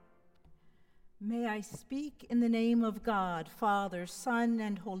May I speak in the name of God, Father, Son,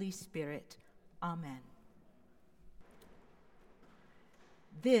 and Holy Spirit. Amen.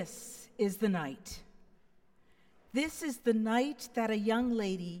 This is the night. This is the night that a young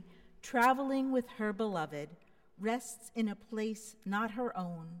lady traveling with her beloved rests in a place not her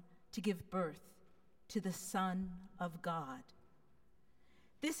own to give birth to the Son of God.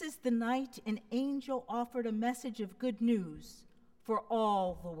 This is the night an angel offered a message of good news for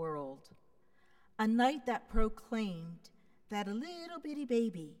all the world. A night that proclaimed that a little bitty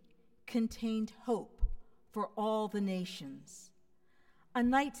baby contained hope for all the nations. A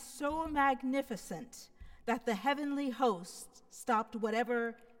night so magnificent that the heavenly hosts stopped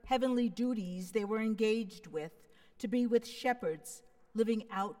whatever heavenly duties they were engaged with to be with shepherds living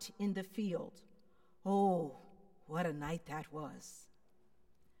out in the field. Oh, what a night that was.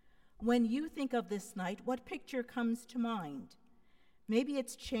 When you think of this night, what picture comes to mind? Maybe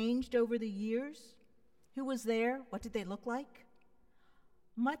it's changed over the years. Who was there? What did they look like?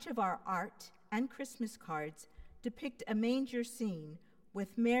 Much of our art and Christmas cards depict a manger scene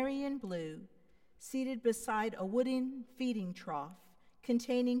with Mary in blue seated beside a wooden feeding trough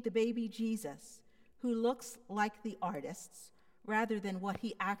containing the baby Jesus, who looks like the artists rather than what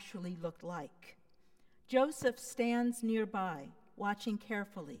he actually looked like. Joseph stands nearby, watching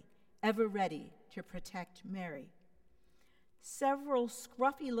carefully, ever ready to protect Mary. Several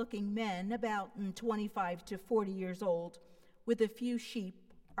scruffy-looking men, about 25 to 40 years old, with a few sheep,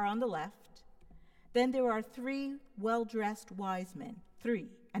 are on the left. Then there are 3 well-dressed wise men, 3,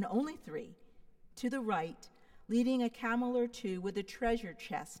 and only 3, to the right, leading a camel or 2 with a treasure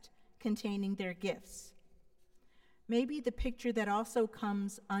chest containing their gifts. Maybe the picture that also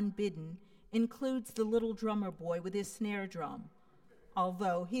comes unbidden includes the little drummer boy with his snare drum,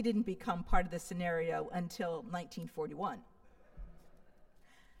 although he didn't become part of the scenario until 1941.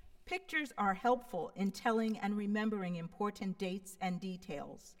 Pictures are helpful in telling and remembering important dates and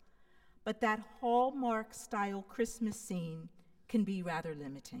details, but that Hallmark-style Christmas scene can be rather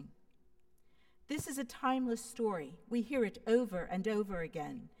limiting. This is a timeless story. We hear it over and over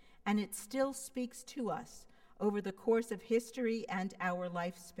again, and it still speaks to us over the course of history and our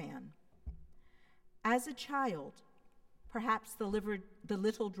lifespan. As a child, perhaps the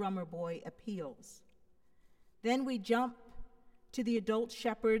little drummer boy appeals. Then we jump to the adult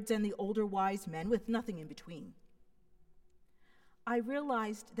shepherds and the older wise men with nothing in between. I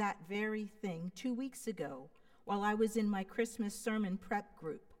realized that very thing 2 weeks ago while I was in my Christmas sermon prep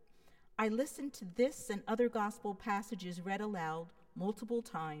group. I listened to this and other gospel passages read aloud multiple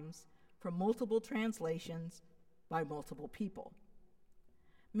times from multiple translations by multiple people.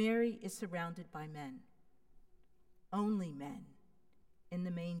 Mary is surrounded by men, only men, in the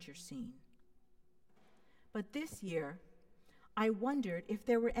manger scene. But this year, I wondered if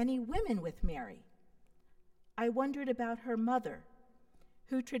there were any women with Mary. I wondered about her mother,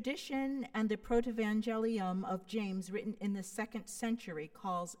 who tradition and the Protevangelium of James, written in the 2nd century,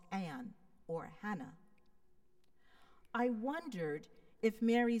 calls Anne or Hannah. I wondered if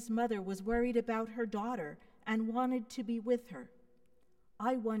Mary's mother was worried about her daughter and wanted to be with her.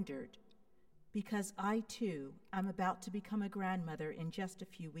 I wondered because I too am about to become a grandmother in just a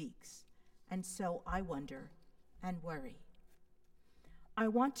few weeks, and so I wonder and worry. I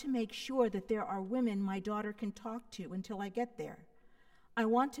want to make sure that there are women my daughter can talk to until I get there. I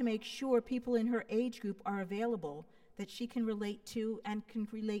want to make sure people in her age group are available that she can relate to and can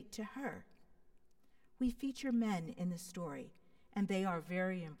relate to her. We feature men in the story, and they are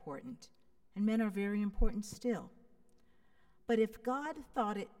very important, and men are very important still. But if God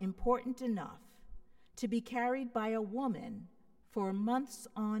thought it important enough to be carried by a woman for months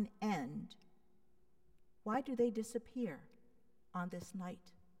on end, why do they disappear on this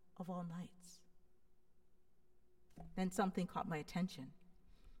night of all nights? Then something caught my attention.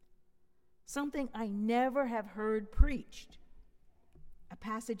 Something I never have heard preached. A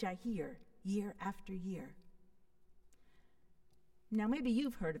passage I hear year after year. Now, maybe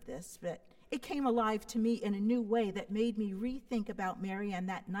you've heard of this, but it came alive to me in a new way that made me rethink about Mary and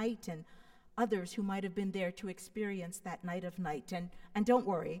that night and others who might have been there to experience that night of night. And don't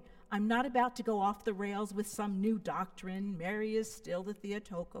worry, I'm not about to go off the rails with some new doctrine. Mary is still the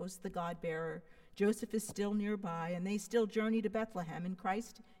Theotokos, the God-bearer. Joseph is still nearby, and they still journey to Bethlehem, and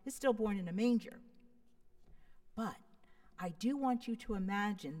Christ is still born in a manger. But I do want you to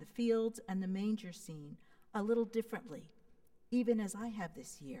imagine the fields and the manger scene a little differently, even as I have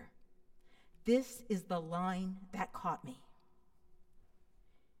this year. This is the line that caught me.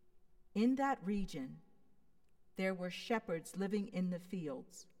 In that region, there were shepherds living in the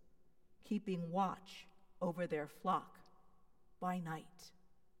fields, keeping watch over their flock by night.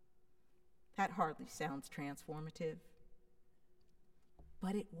 That hardly sounds transformative.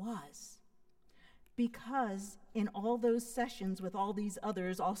 But it was. Because in all those sessions with all these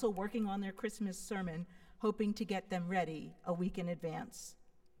others also working on their Christmas sermon, hoping to get them ready a week in advance,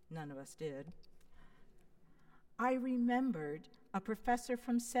 none of us did, I remembered a professor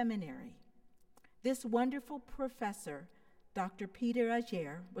from seminary. This wonderful professor, Dr. Peter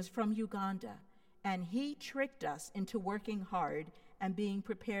Ajer, was from Uganda, and he tricked us into working hard and being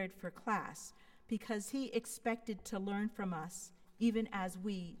prepared for class because he expected to learn from us even as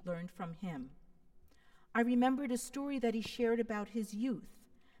we learned from him. I remembered a story that he shared about his youth,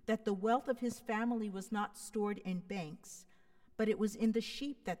 that the wealth of his family was not stored in banks, but it was in the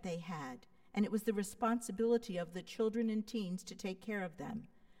sheep that they had, and it was the responsibility of the children and teens to take care of them.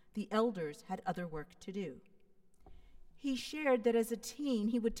 The elders had other work to do. He shared that as a teen,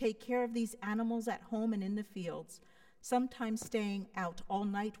 he would take care of these animals at home and in the fields, sometimes staying out all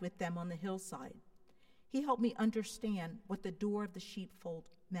night with them on the hillside. He helped me understand what the door of the sheepfold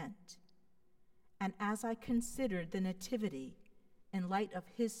meant. And as I considered the nativity in light of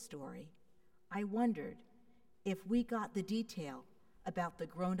his story, I wondered if we got the detail about the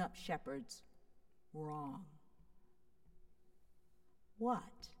grown-up shepherds wrong.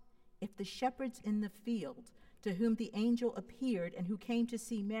 What if the shepherds in the field to whom the angel appeared and who came to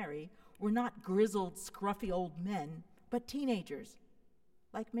see Mary were not grizzled, scruffy old men, but teenagers,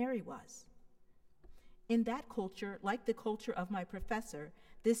 like Mary was? In that culture, like the culture of my professor,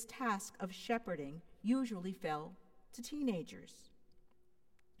 this task of shepherding usually fell to teenagers.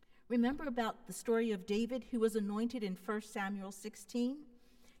 Remember about the story of David, who was anointed in 1 Samuel 16?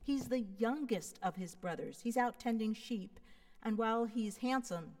 He's the youngest of his brothers. He's out tending sheep, and while he's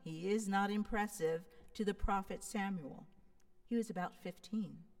handsome, he is not impressive to the prophet Samuel. He was about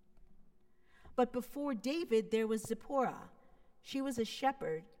 15. But before David, there was Zipporah. She was a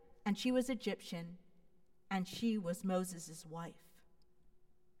shepherd, and she was Egyptian, and she was Moses' wife.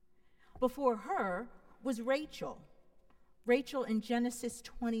 Before her was Rachel in Genesis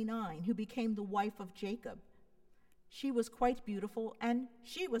 29, who became the wife of Jacob. She was quite beautiful, and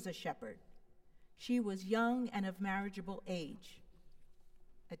she was a shepherd. She was young and of marriageable age,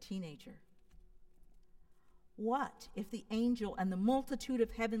 a teenager. What if the angel and the multitude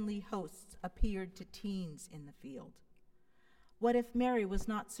of heavenly hosts appeared to teens in the field? What if Mary was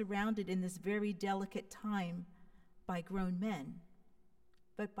not surrounded in this very delicate time by grown men,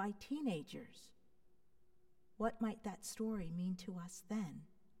 but by teenagers? What might that story mean to us then?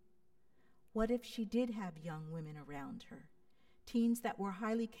 What if she did have young women around her, teens that were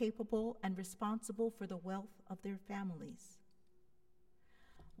highly capable and responsible for the wealth of their families?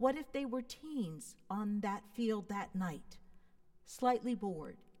 What if they were teens on that field that night, slightly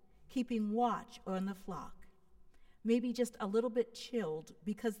bored, keeping watch on the flock, maybe just a little bit chilled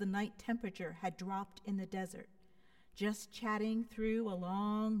because the night temperature had dropped in the desert, just chatting through a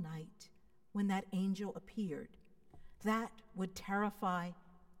long night when that angel appeared? That would terrify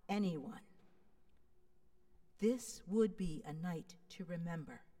anyone. This would be a night to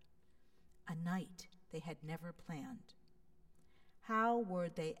remember, a night they had never planned. How were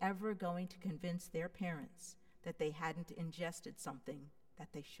they ever going to convince their parents that they hadn't ingested something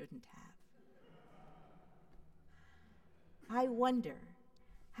that they shouldn't have? I wonder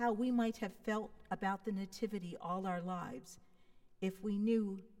how we might have felt about the Nativity all our lives if we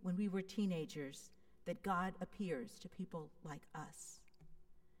knew when we were teenagers that God appears to people like us.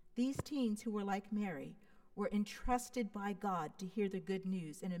 These teens who were like Mary were entrusted by God to hear the good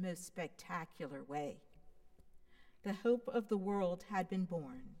news in a most spectacular way. The hope of the world had been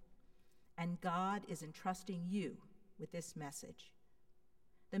born, and God is entrusting you with this message.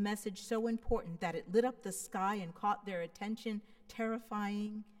 The message so important that it lit up the sky and caught their attention,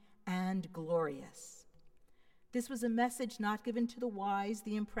 terrifying and glorious. This was a message not given to the wise,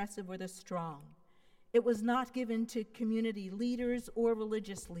 the impressive, or the strong. It was not given to community leaders or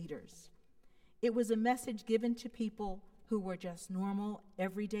religious leaders. It was a message given to people who were just normal,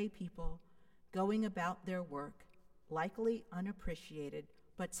 everyday people going about their work, likely unappreciated,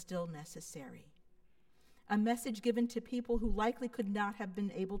 but still necessary. A message given to people who likely could not have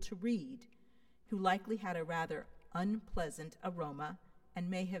been able to read, who likely had a rather unpleasant aroma and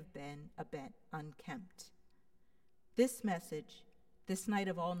may have been a bit unkempt. This message, this night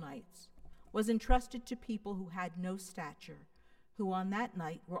of all nights, was entrusted to people who had no stature, who on that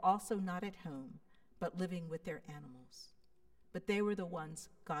night were also not at home, but living with their animals. But they were the ones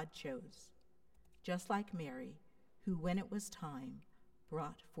God chose, just like Mary, who, when it was time,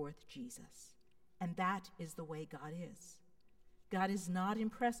 brought forth Jesus. And that is the way God is. God is not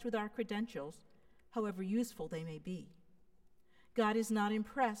impressed with our credentials, however useful they may be. God is not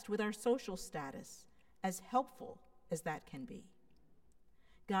impressed with our social status, as helpful as that can be.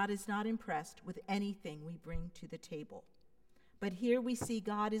 God is not impressed with anything we bring to the table. But here we see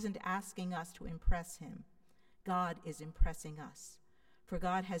God isn't asking us to impress him. God is impressing us, for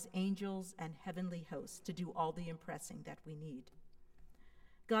God has angels and heavenly hosts to do all the impressing that we need.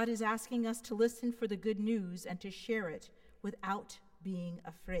 God is asking us to listen for the good news and to share it without being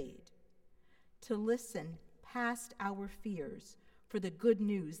afraid, to listen past our fears for the good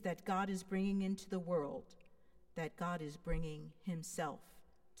news that God is bringing into the world, that God is bringing himself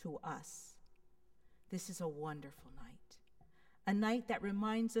to us. This is a wonderful night, a night that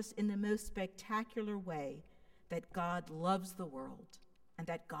reminds us in the most spectacular way that God loves the world and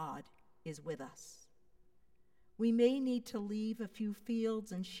that God is with us. We may need to leave a few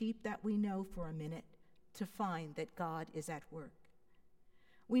fields and sheep that we know for a minute to find that God is at work.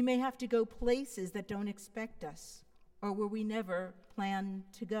 We may have to go places that don't expect us or where we never plan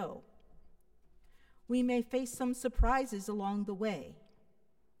to go. We may face some surprises along the way,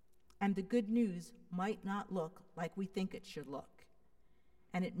 and the good news might not look like we think it should look,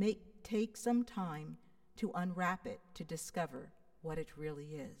 and it may take some time to unwrap it to discover what it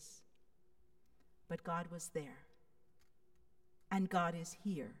really is. But God was there, and God is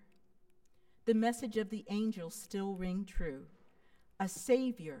here. The message of the angels still ring true. A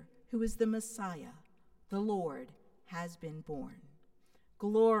Savior who is the Messiah, the Lord, has been born.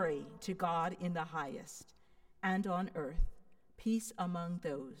 Glory to God in the highest, and on earth, peace among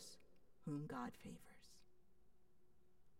those whom God favors.